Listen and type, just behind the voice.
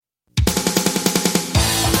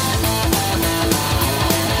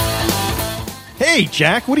Hey,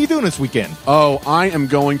 Jack, what are you doing this weekend? Oh, I am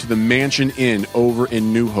going to the Mansion Inn over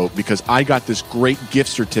in New Hope because I got this great gift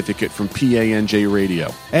certificate from PANJ Radio.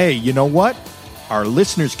 Hey, you know what? Our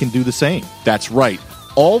listeners can do the same. That's right.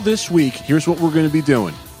 All this week, here's what we're going to be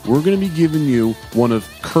doing. We're going to be giving you one of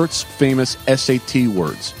Kurt's famous SAT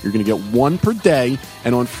words. You're going to get one per day,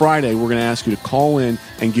 and on Friday, we're going to ask you to call in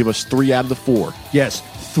and give us 3 out of the 4. Yes,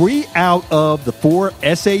 3 out of the 4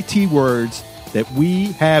 SAT words that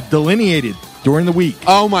we have delineated during the week.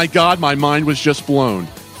 Oh my God, my mind was just blown.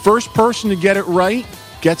 First person to get it right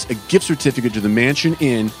gets a gift certificate to the Mansion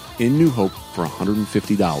Inn in New Hope for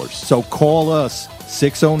 $150. So call us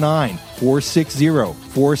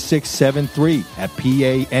 609-460-4673 at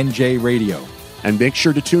PANJ Radio. And make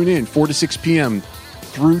sure to tune in 4 to 6 p.m.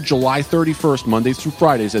 through July 31st, Mondays through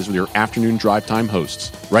Fridays, as your afternoon drive time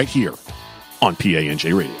hosts, right here on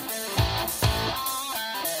PANJ Radio.